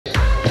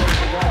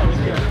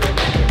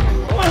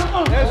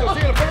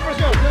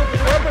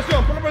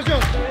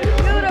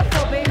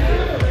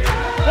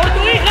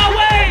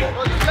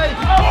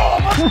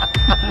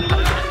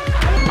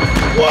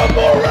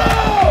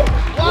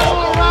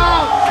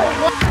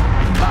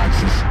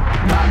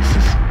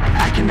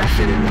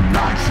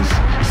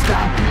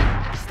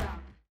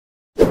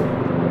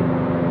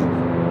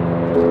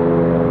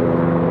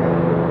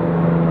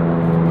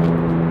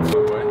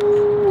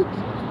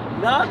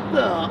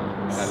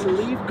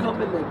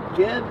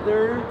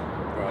together.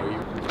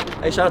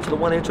 Hey, shout out to the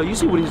one intro. You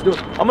see what he's doing?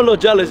 I'm a little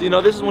jealous, you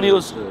know. This is when he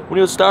was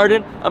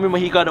starting. I mean,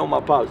 when he got on my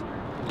pops.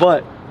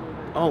 But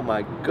oh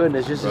my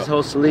goodness, just his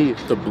whole sleeve.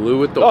 The blue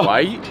with the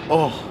white.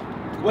 Oh,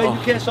 wait, you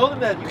can't show them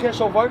that. You can't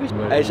show Vargas.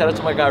 Hey, shout out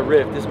to my guy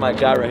Riff. This is my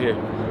guy right here.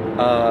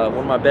 One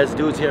of my best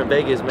dudes here in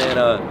Vegas, man.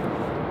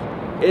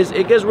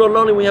 It gets real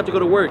lonely when you have to go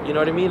to work. You know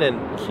what I mean? And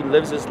he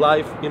lives his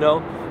life. You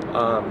know,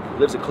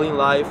 lives a clean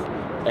life.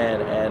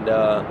 And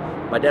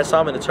my dad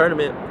saw him in the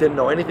tournament. Didn't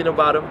know anything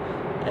about him,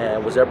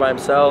 and was there by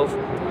himself.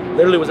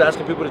 Literally was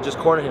asking people to just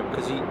corner him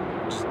because he's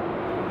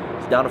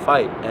down to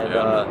fight. And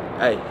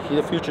hey, he's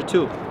the future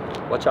too.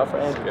 Watch out for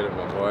Andrew. Get it,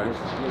 my boy.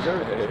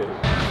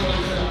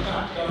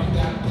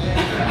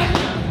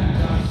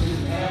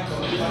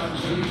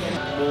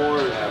 More,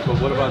 but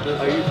what about this?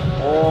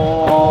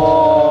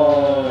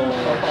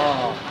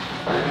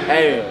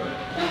 Hey,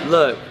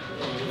 look,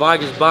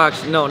 Vargas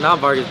boxing. No, not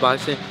Vargas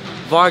boxing.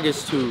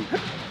 VargasTUBE.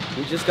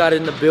 We just got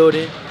in the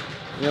building.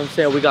 You know what I'm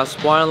saying? We got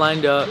sparring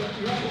lined up.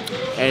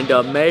 And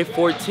May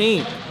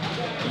 14th,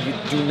 you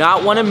do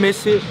not want to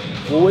miss it.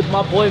 We're with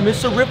my boy,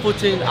 Mr.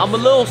 Rippleton. I'm a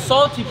little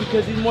salty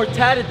because he's more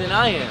tatted than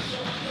I am.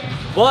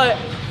 But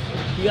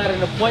he got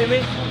an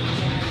appointment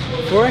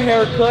for a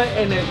haircut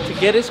and to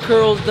get his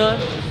curls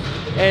done.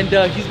 And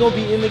he's going to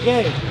be in the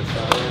game.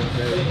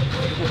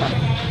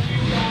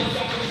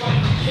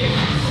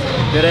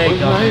 Good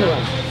angle.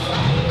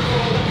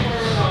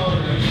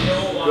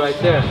 Right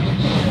there.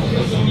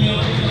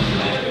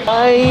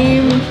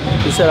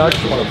 He said, I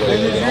just want to play.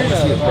 I want to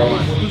see his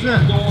face. Who's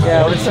that? Yeah,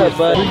 I want to see his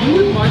butt.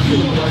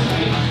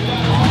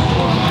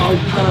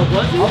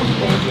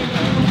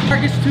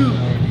 VargasTUBE.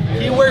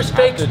 He wears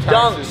fake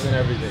dunks.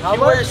 He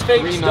wears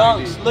fake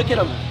dunks. Look at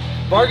him.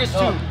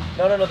 VargasTUBE.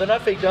 No, they're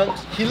not fake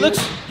dunks.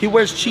 He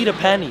wears cheetah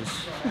panties.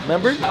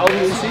 Remember? Oh,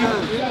 you see?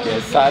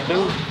 Yes, I do.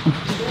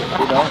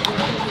 You know?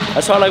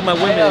 That's how I like my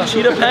women.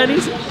 Cheetah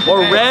panties or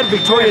red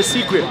Victoria's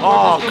Secret.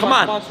 Oh, come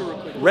on.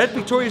 Red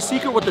Victoria's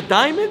Secret with the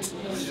diamonds?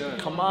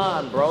 Come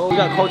on, bro. We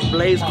got Coach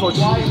Blaze, Coach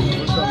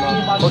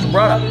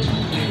Brada.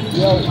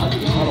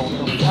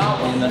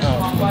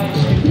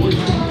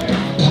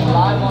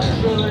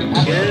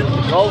 Good.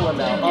 Rolling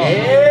now.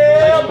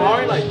 Yeah.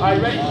 Sparring. All right,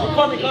 ready? We're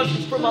coming, Coach.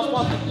 For my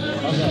sponsor.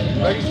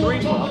 Okay. Ready? 3,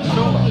 2,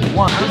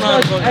 1.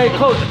 Hey,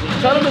 Coach.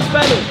 Tell him in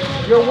Spanish.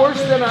 You're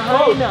worse than a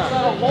hyena.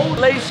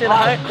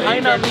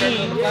 Hyena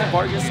means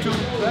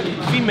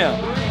VargasTUBE female.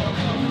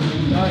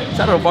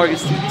 Shout out to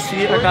VargasTUBE. You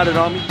see it? I got it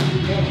on me.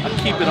 I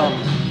keep it on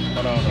me.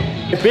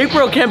 Big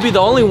bro can't be the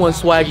only one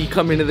swaggy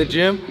coming to the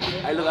gym.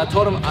 Hey, look, I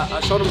showed him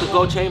the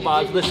gold chain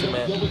vibes. Listen,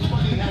 man,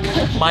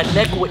 my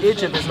neck will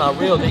itch if it's not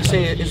real. They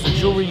say it's the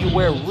jewelry you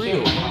wear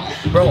real.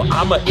 Bro,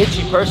 I'm an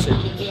itchy person.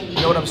 You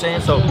know what I'm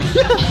saying? So,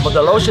 but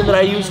the lotion that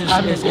I use is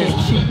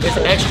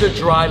extra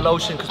dry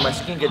lotion because my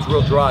skin gets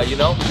real dry, you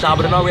know? Nah,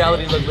 but in all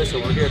reality, look,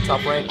 listen, we're here at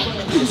Top Rank,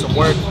 doing some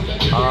work.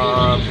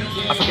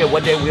 I forget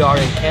what day we are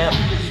in camp,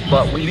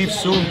 but we leave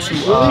soon to... we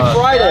leave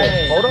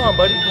Friday. Hold on,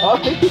 buddy.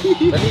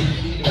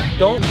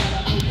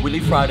 We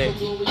leave Friday.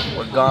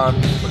 We're gone.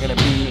 We're gonna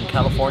be in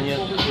California,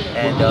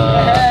 and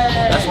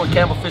that's when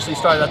camp officially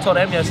started. I told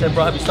Emmy, I said,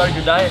 bro, have you started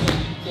your diet?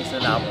 He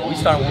said, nah, bro, we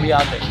start when we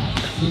out there.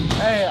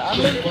 Hey,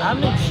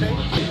 I'm in shape.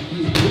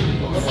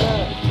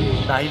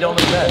 Nah, he don't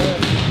look bad.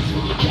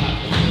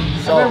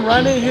 So, I've been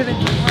running, hitting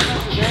 200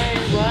 today,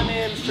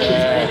 running,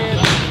 training,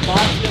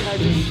 boxing. I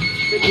just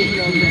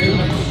figured,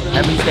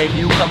 Emmy's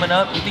debut coming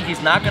up. You think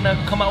he's not gonna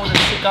come out with a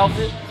sick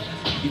outfit?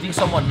 You think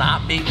someone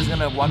not big is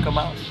gonna walk him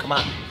out? Come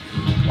on.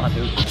 Come on,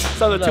 dude.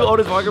 So the two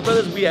oldest Vargas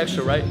brothers, we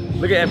extra, right?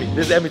 Look at Emmy.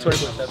 This is Emmy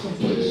 24/7.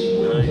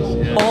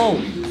 Nice, yeah. Oh,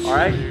 all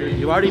right.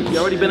 You already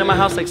been in my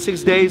house like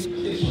 6 days.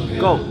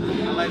 Go.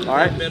 All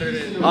right.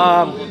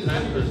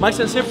 Mike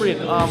and Cyprian,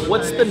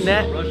 what's the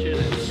net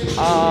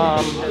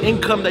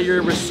income that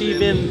you're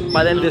receiving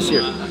by the end of this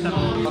year?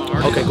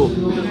 Okay, cool.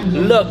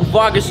 Look,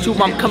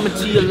 VargasTUBE, I'm coming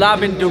to you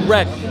live and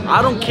direct.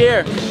 I don't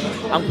care.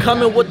 I'm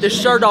coming with the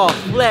shirt off,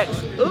 flex.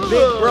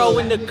 Big bro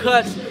in the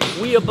cuts.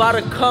 We about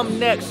to come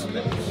next.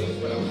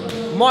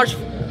 March.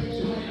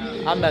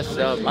 I messed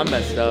up. I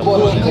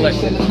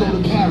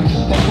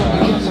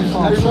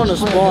just want to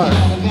spar.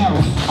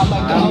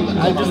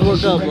 I just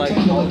woke up like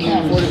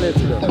 40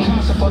 minutes ago.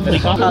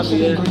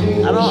 Copy it.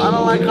 I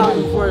don't like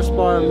copying before I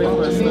spar and make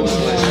myself.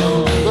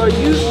 Bro,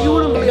 you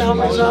wouldn't believe how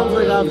many times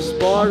like I've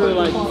sparred or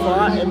like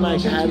fought and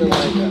like had to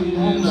like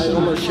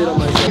almost shit on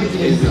myself.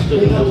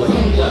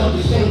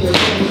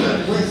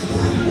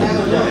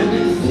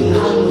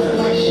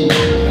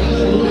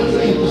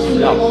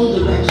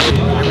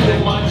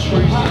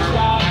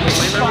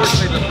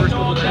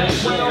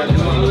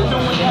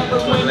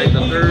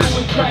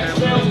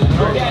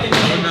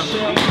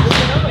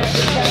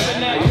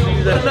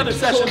 Another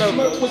session of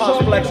pause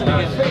flexing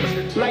again.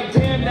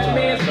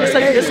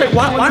 It's like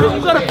why do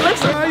you gotta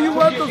flex? Why you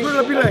want those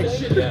to be like,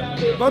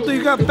 Bato,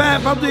 you got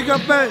fat, Bato, you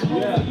got fat.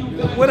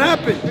 What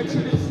happened?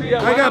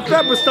 I got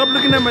fat, but stop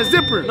looking at my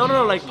zipper. No,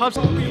 like Pops.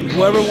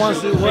 Whoever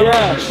wants to,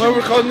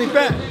 whoever calls me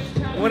fat.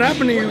 What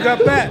happened to you? You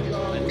got fat.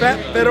 fat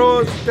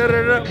Feroz.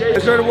 I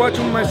started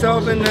watching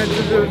myself, and I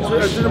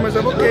said to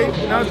myself, okay,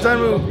 now it's time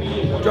to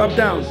drop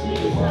down.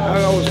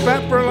 I was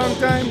fat for a long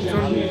time,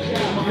 so,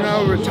 you know,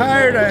 I was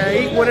retired. I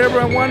ate whatever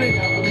I wanted.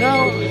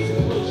 Now,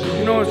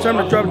 you know, it's time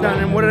to drop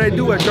down. And what did I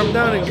do? I dropped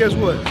down, and guess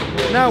what?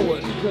 Now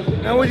what?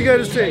 Now what you got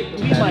to say?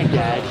 Be my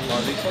dad.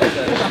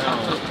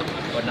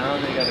 But now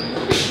they got to move a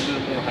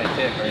little more high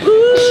tech, right?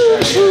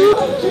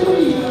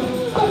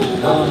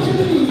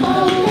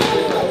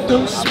 So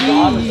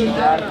sweet.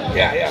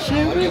 Yeah.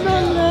 Sharing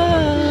my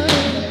love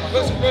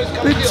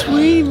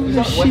between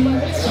the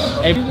sheets.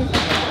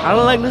 I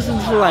don't like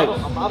listening to like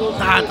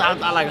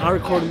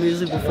hardcore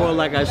music before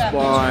like I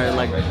spar,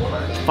 like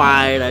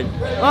fight.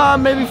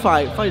 Maybe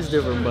fight. Fight's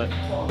different, but.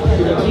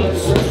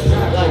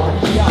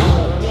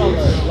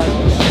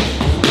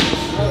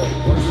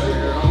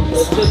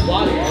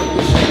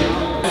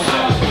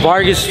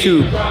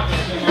 VargasTUBE.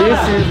 This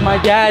is my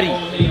daddy.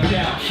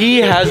 He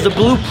has the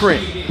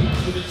blueprint.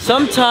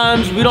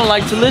 Sometimes we don't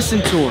like to listen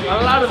to him.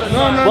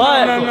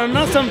 No,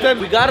 not sometimes.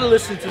 We gotta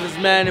listen to this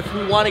man if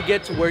we want to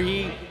get to where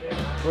he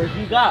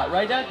got,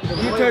 right, Dad? Let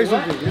me tell you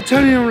something. You're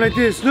telling him like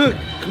this. Look,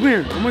 come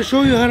here. I'm gonna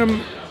show you how to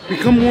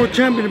become world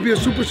champion and be a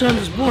superstar in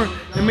the sport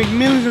and make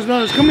millions of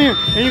dollars. Come here.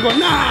 And you go,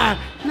 nah,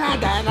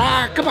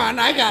 Dad, come on,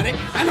 I got it.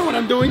 I know what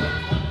I'm doing.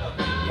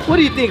 What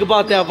do you think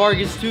about that,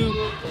 VargasTUBE?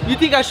 You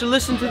think I should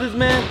listen to this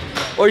man,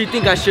 or you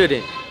think I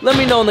shouldn't? Let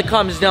me know in the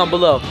comments down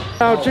below.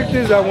 Now check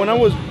this out. When I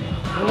was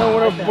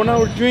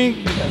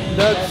drink,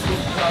 that's,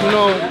 you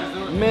know,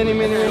 many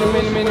moons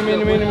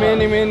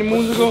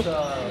ago.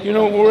 You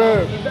know,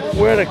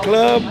 we're at a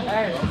club,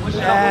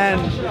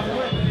 and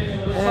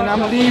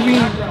I'm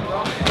leaving,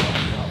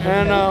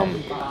 and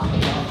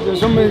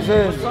somebody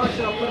says,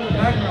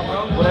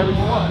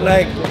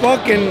 like,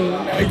 fucking,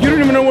 you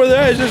don't even know where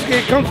they're at.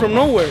 It comes from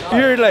nowhere.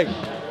 You're like,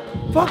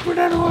 fuck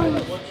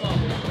Fernando,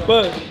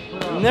 but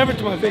never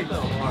to my face.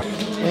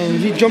 And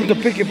he jumped the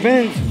picket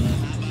fence,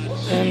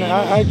 and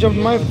I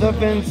jumped that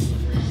fence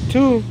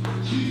too,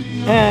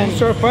 and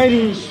started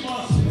fighting.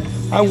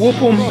 I whoop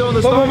him,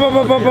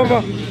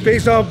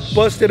 face all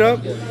busted up,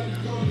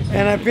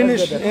 and I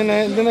finished. And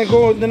then I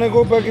go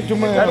back into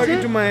my house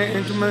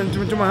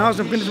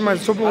and finish my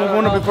sopa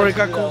bobona before it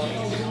got cold.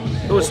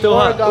 It was still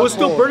hot. It was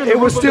still burning. It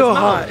was still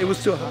hot. It was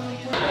still hot.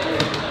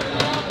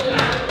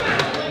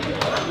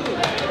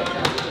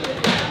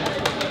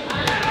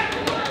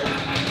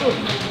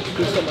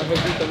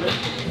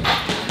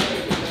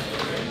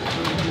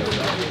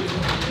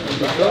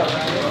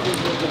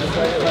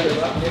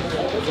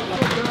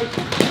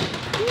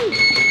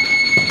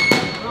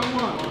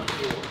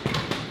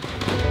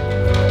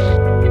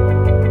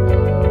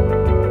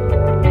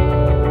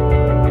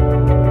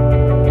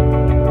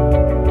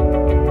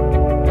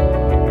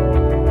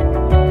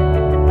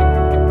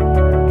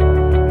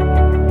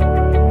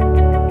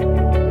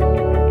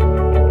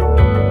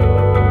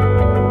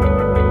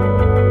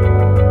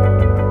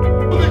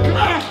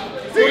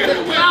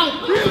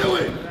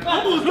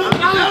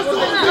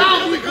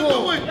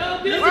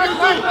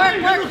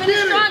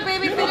 Finish strong,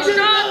 baby. Finish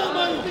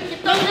strong.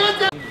 Keep those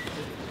hands up.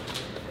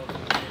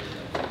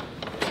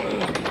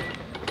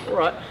 All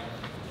right.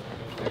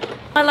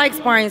 I like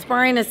sparring.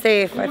 Sparring is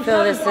safe. I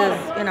feel this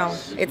is, you know,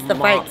 it's the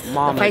fights. The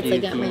fights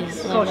that get me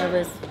so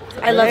nervous.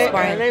 I love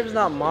sparring. Her name's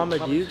not Mama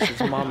Dukes, it's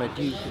Mama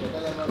Duke.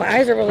 My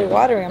eyes are really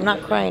watering. I'm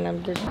not crying.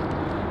 I'm just...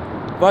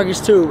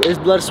 VargasTUBE, it's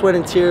blood, sweat,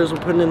 and tears. We're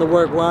putting in the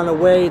work. We're on our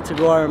way to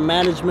go our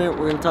management.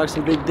 We're gonna talk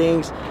some big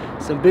things,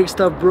 some big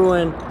stuff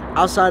brewing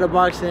outside of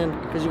boxing.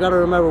 Because you gotta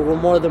remember, we're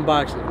more than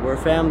boxing. We're a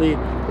family,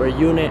 we're a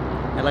unit,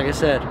 and like I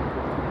said,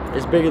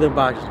 it's bigger than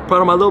boxing.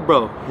 Proud of my little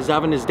bro. He's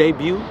having his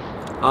debut.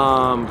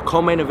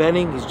 Co-main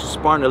eventing. He's just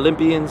sparring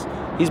Olympians.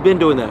 He's been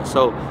doing that.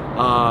 So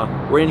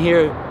we're in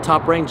here,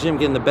 top ranked gym,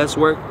 getting the best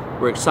work.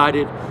 We're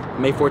excited.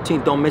 May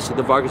 14th, don't miss it.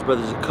 The Vargas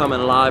brothers are coming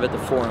live at the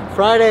Forum.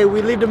 Friday,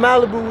 we leave to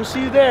Malibu. We'll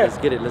see you there. Let's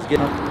get it. Let's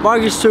get it.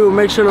 VargasTUBE,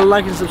 make sure to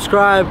like and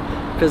subscribe,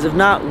 because if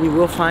not, we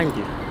will find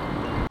you.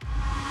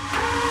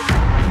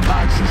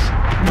 Boxes,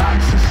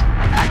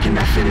 I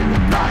cannot fit in the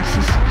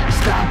boxes.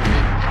 Stop it.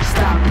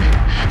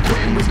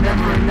 Quitting was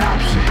never an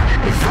option.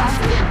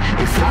 Exhausted.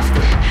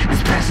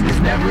 This passion is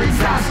never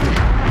exhausted.